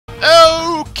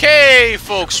Okay,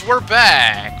 folks, we're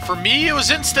back. For me, it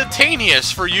was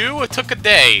instantaneous. For you, it took a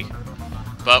day.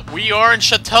 But we are in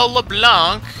Chateau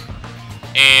Leblanc,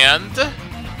 and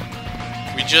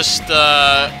we just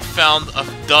found a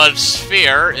dud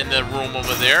sphere in the room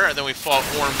over there, and then we fought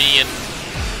me and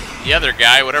the other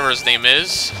guy, whatever his name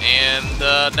is, and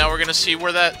now we're gonna see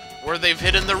where they've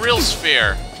hidden the real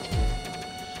sphere.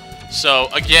 So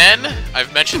again,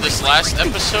 I've mentioned this last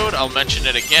episode. I'll mention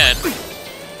it again.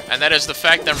 And that is the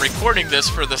fact that I'm recording this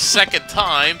for the second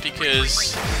time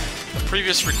because the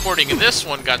previous recording of this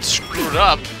one got screwed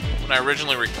up when I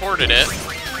originally recorded it.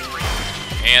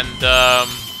 And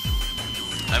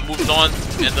I moved on,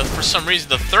 and for some reason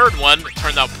the third one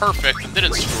turned out perfect and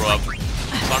didn't screw up.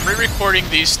 So I'm re-recording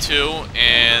these two,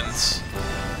 and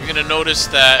you're gonna notice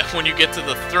that when you get to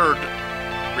the third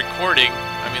recording,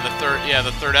 I mean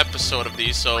the third episode of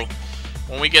these, so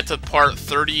when we get to part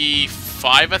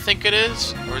 35, I think it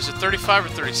is? Or is it 35 or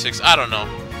 36? I don't know.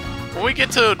 When we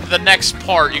get to the next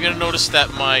part, you're going to notice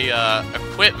that my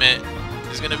equipment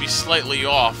is going to be slightly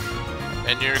off.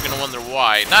 And you're going to wonder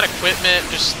why. Not equipment,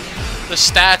 just the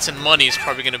stats and money is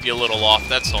probably going to be a little off,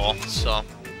 that's all. So,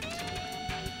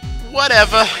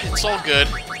 whatever. It's all good.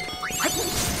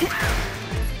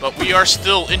 But we are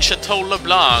still in Chateau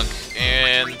Leblanc.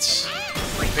 And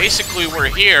basically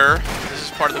we're here.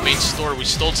 Part of the main story. We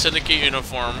stole Syndicate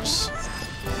uniforms,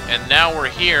 and now we're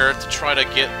here to try to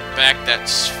get back that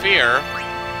sphere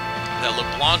that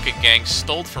Leblanc gang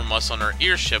stole from us on our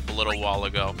airship a little while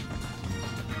ago.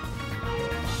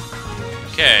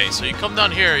 Okay, so you come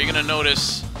down here, you're gonna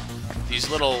notice these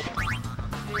little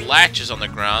latches on the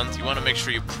ground. You want to make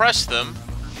sure you press them.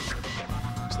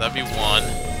 So that'd be one.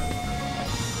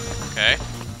 Okay.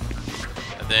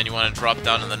 And then you want to drop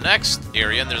down in the next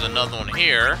area, and there's another one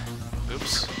here.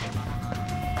 Oops.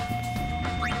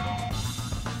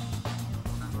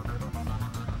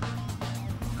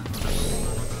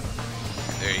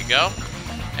 There you go.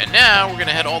 And now we're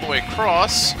gonna head all the way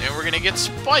across, and we're gonna get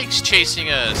spikes chasing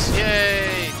us.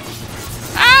 Yay!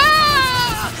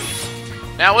 Ah!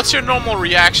 Now, what's your normal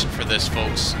reaction for this,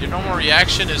 folks? Your normal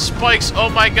reaction is spikes. Oh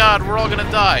my God, we're all gonna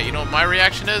die. You know what my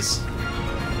reaction is?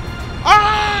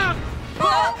 Ah!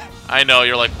 I know,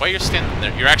 you're like, why are you standing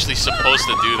there? You're actually supposed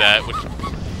to do that.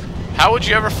 How would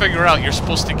you ever figure out you're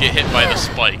supposed to get hit by the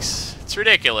spikes? It's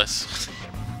ridiculous.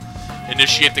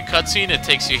 Initiate the cutscene, it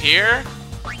takes you here.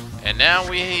 And now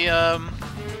we,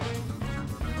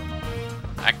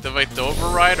 activate the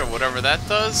override or whatever that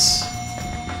does.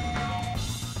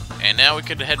 And now we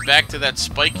could head back to that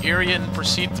spike area and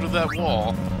proceed through that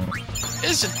wall.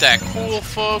 Isn't that cool,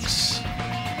 folks?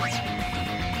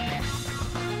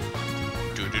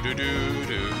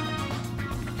 Do-do-do-do-do.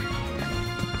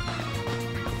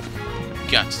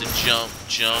 Got to jump,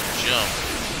 jump, jump.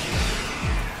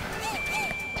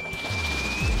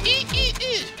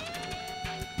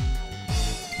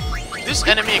 This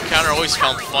enemy encounter always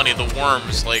found funny, the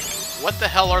worms. Like, what the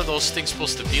hell are those things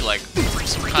supposed to be like?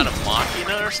 Some kind of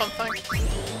machina or something?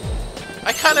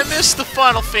 I kind of miss the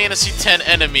Final Fantasy X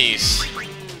enemies.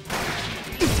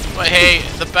 But hey,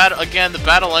 the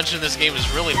battle engine in this game is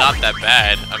really not that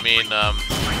bad. I mean,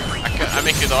 I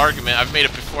make the argument, I've made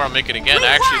it before, I'll make it again, I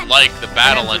actually like the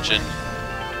battle engine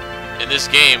in this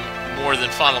game more than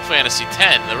Final Fantasy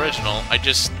X, the original.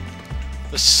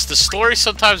 The story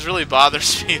sometimes really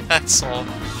bothers me, that's all,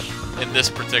 in this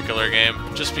particular game,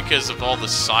 just because of all the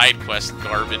side quest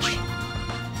garbage.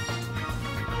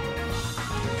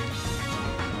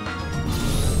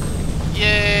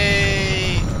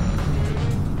 Yay!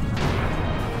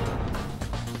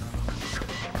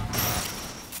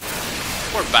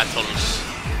 More battles.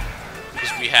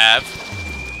 Because we have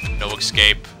no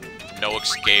escape, no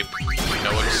escape,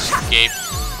 no escape.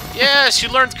 Yes, you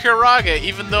learned Kiraga,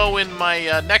 even though in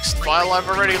my next file I've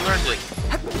already learned it.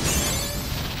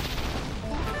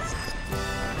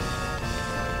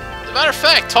 As a matter of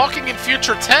fact, talking in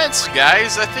future tense,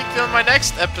 guys, I think on my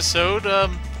next episode,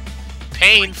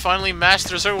 Pain finally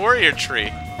masters her warrior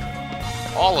tree.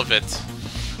 All of it.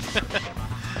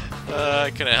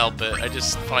 I couldn't help it. I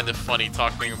just find it funny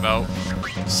talking about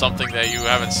something that you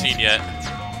haven't seen yet.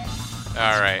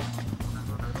 Alright.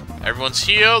 Everyone's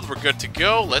healed. We're good to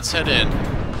go. Let's head in.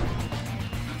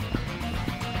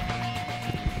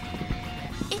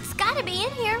 It's gotta be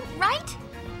in here, right?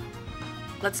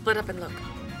 Let's split up and look.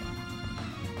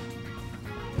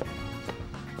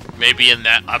 Maybe in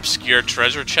that obscure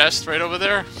treasure chest right over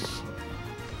there?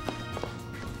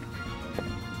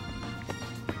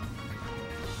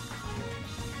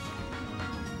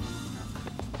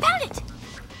 Found it!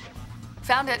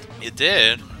 Found it. You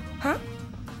did? Huh?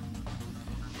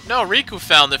 No, Riku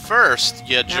found it first,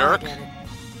 you jerk. I get it.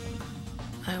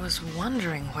 I was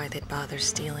wondering why they'd bother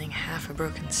stealing half a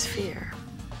broken sphere.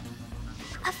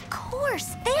 Of course,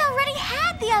 they already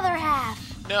had the other half.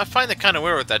 Yeah, I find it kind of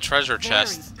weird with that treasure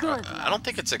chest. good, I don't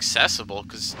think it's accessible,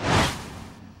 because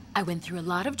I went through a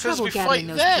lot of 'Cause trouble we gathering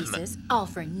fight those them. pieces, all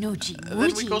for Noogie then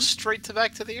we go Woogie. straight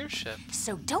back to the airship.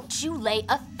 So don't you lay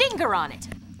a finger on it.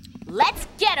 Let's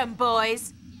get 'em,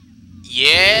 boys.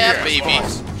 Yeah, baby.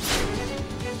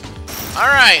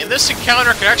 Alright, and this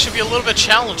encounter could actually be a little bit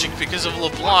challenging because of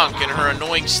LeBlanc and her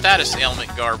annoying status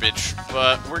ailment garbage.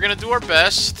 But we're gonna do our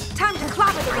best. Time to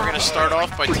clobber the We're gonna start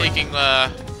off by taking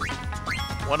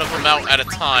one of them out at a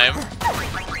time.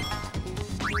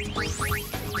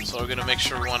 So we're gonna make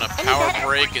sure we want to power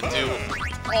break and do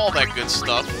all that good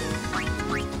stuff. For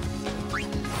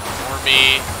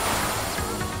me,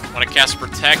 want to cast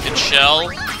Protect and Shell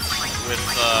with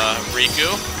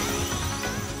Riku.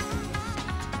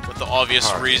 With the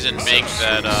obvious reason being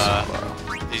that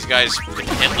these guys can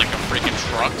hit like a freaking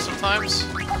truck sometimes.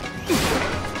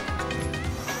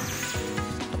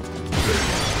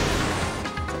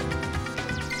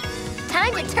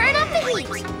 Time to turn up the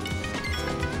heat.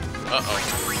 Uh-oh.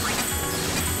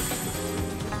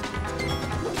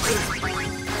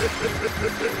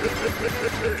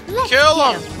 Let's Kill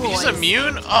get him! 'em, He's boys.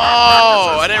 immune?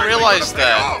 Oh, I didn't realize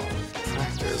that.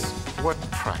 Practice? What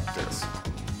practice?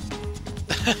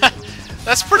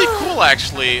 That's pretty cool,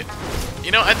 actually.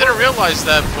 You know, I didn't realize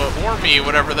that, but Ormy,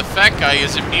 whatever, the fat guy,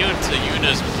 is immune to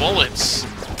Yuna's bullets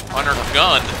on her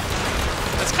gun.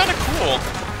 That's kind of cool.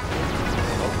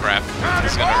 Oh, crap.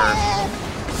 It's gonna hurt.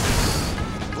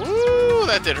 Ooh,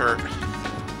 that did hurt.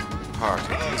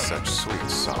 Parting is such sweet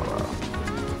sorrow.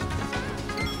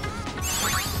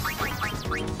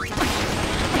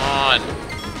 Come on.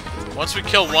 Once we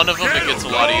kill one of them, it gets a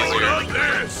lot easier.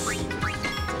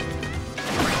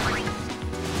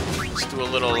 Let's do a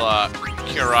little,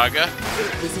 Kiraga.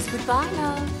 This is goodbye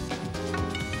now.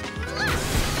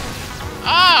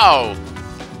 Ow!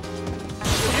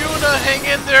 Yuna, hang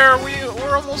in there.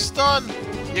 We're almost done.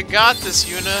 You got this,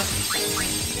 Yuna.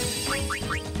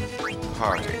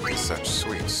 Parting is such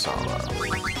sweet sorrow.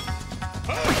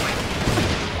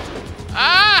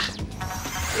 Ah!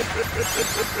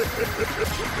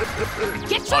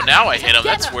 Oh, now I hit him.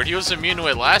 That's weird. He was immune to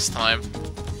it last time.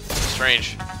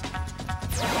 Strange.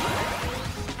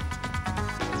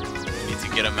 Need to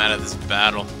get him out of this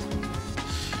battle.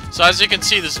 So as you can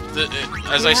see,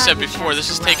 as I said before, this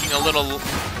is taking a little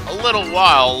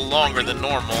while longer than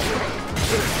normal.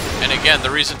 And again,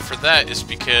 the reason for that is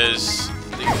because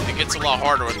it gets a lot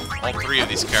harder with all three of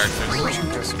these characters. Don't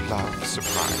you just love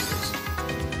surprises?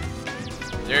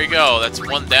 There you go. That's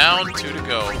one down, two to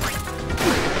go.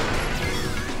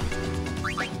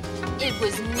 It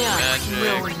was nice Magic.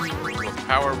 knowing you. Do a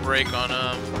power break on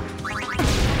him.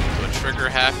 Do a trigger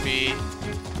happy.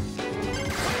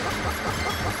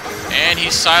 And he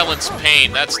silenced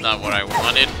pain. That's not what I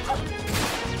wanted.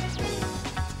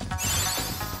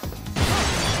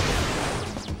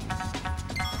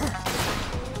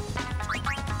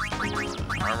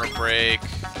 Armor break.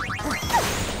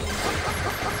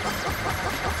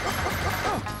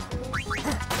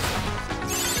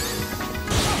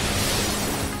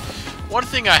 One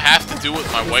thing I have to do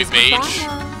with my white mage,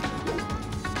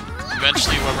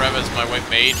 eventually whenever I have my white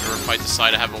mage, or if I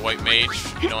decide to have a white mage,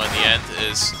 you know, in the end,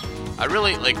 is I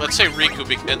really, like, let's say Riku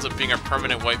ends up being a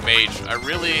permanent white mage, I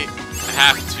really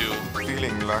have to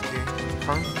Feeling lucky?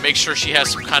 Huh? make sure she has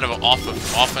some kind of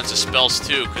offensive spells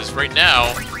too, because right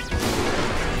now,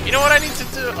 you know what I need to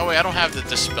do? Oh wait, I don't have the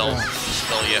dispel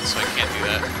spell yet, so I can't do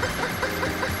that.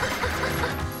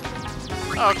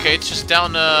 Okay, it's just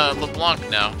down LeBlanc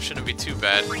now. Shouldn't be too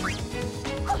bad.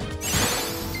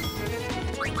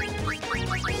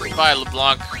 Goodbye,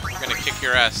 LeBlanc. We're gonna kick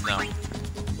your ass now.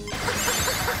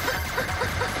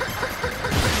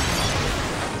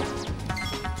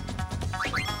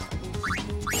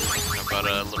 How about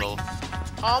a little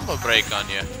armor break on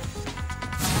you?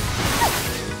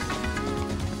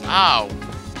 Ow!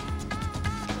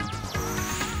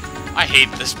 I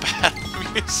hate this battle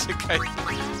music.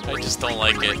 I just don't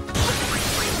like it.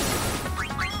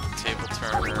 Table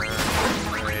turner.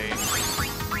 Great.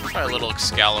 Try a little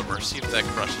Excalibur. See if that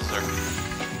crushes her.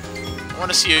 I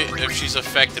want to see if she's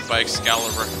affected by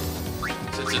Excalibur,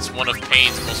 since it's one of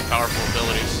Pain's most powerful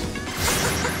abilities.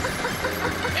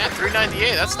 Yeah,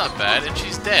 398. That's not bad, and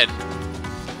she's dead.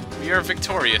 We are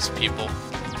victorious, people.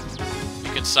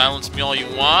 You can silence me all you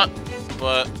want,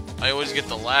 but I always get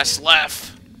the last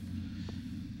laugh.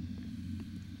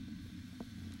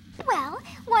 Well,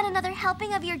 want another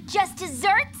helping of your just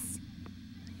desserts?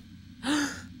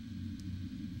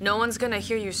 No one's gonna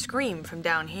hear you scream from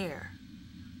down here.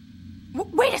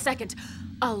 Wait a second.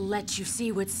 I'll let you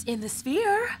see what's in the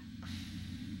sphere.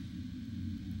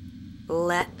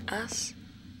 Let us?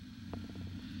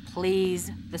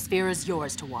 Please, the sphere is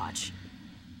yours to watch.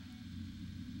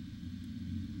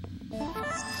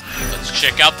 Let's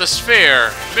check out the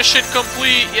sphere. Mission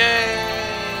complete, yay!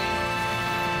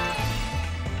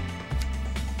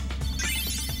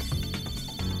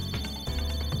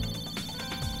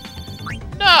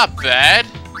 Not bad.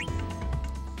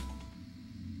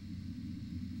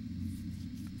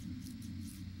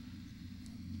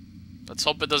 Let's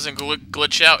hope it doesn't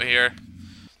glitch out here.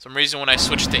 Some reason when I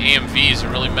switch to AMVs, it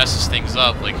really messes things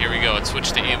up. Like, here we go. It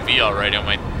switched to AMV already on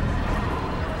my...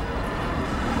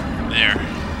 There.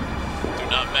 Do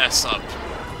not mess up.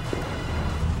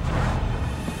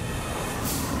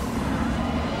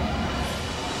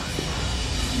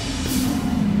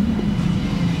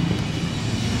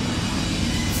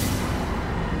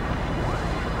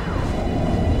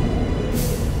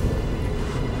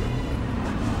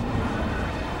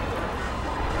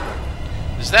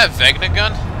 Is that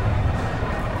Vegnagun?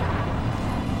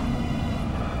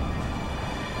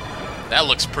 That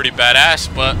looks pretty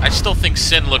badass, but I still think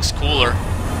Sin looks cooler.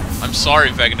 I'm sorry,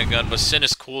 Vegnagun, but Sin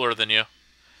is cooler than you.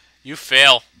 You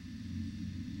fail.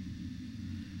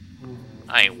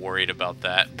 I ain't worried about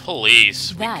that.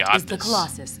 Please, we got this. That is the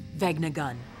Colossus,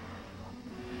 Vegnagun.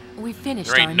 We finished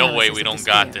There our ain't no way analysis we of don't the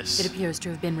got sphere. this. It appears to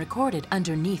have been recorded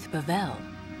underneath Bavel.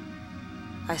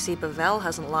 I see Bavel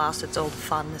hasn't lost its old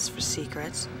fondness for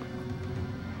secrets.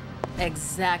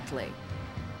 Exactly.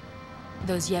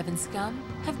 Those Yevon scum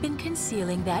have been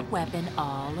concealing that weapon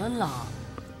all along.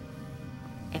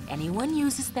 If anyone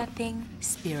uses that thing,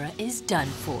 Spira is done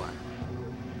for.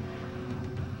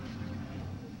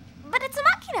 But it's a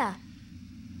machina.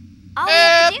 All we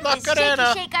have to do is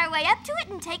Macarena. shake our way up to it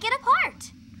and take it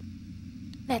apart.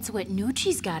 That's what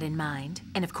Nucci's got in mind.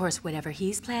 And of course, whatever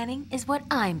he's planning is what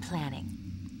I'm planning.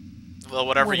 Well,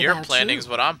 whatever What you're about planning you? is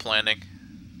what I'm planning.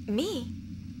 Me?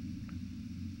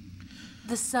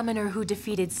 The summoner who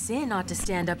defeated Sin ought to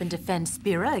stand up and defend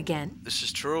Spira again. This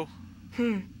is true.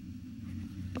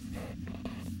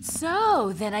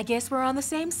 So, then I guess we're on the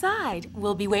same side.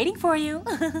 We'll be waiting for you.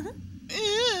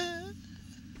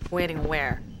 Waiting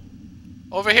where?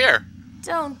 Over here.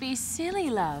 Don't be silly,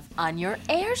 love. On your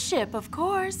airship, of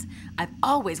course. I've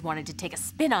always wanted to take a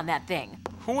spin on that thing.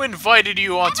 Who invited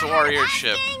you onto our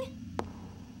airship?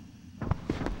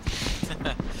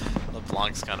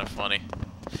 Leblanc's kind of funny.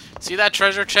 See that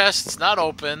treasure chest? It's not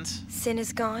opened. Sin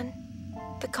is gone.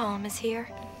 The calm is here.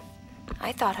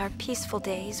 I thought our peaceful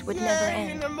days would never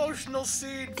end. An emotional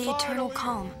scene. The eternal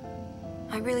calm.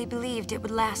 I really believed it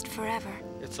would last forever.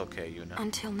 It's okay, you know.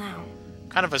 Until now.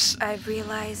 Kind of a. I've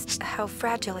realized how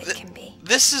fragile it can be.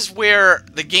 This is where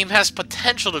the game has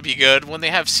potential to be good when they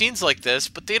have scenes like this,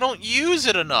 but they don't use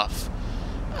it enough.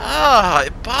 Ah,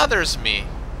 it bothers me.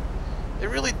 It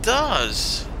really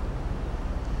does.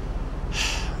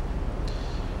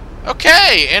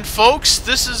 Okay, and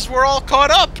folks, we're all caught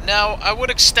up. Now, I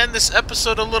would extend this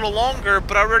episode a little longer,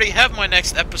 but I already have my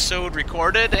next episode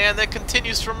recorded, and it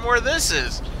continues from where this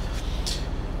is.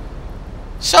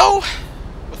 So,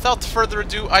 without further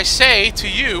ado, I say to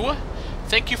you,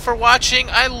 thank you for watching.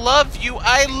 I love you.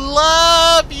 I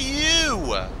love you.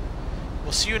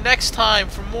 We'll see you next time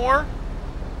for more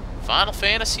Final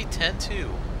Fantasy X-2.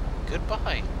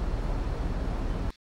 Goodbye.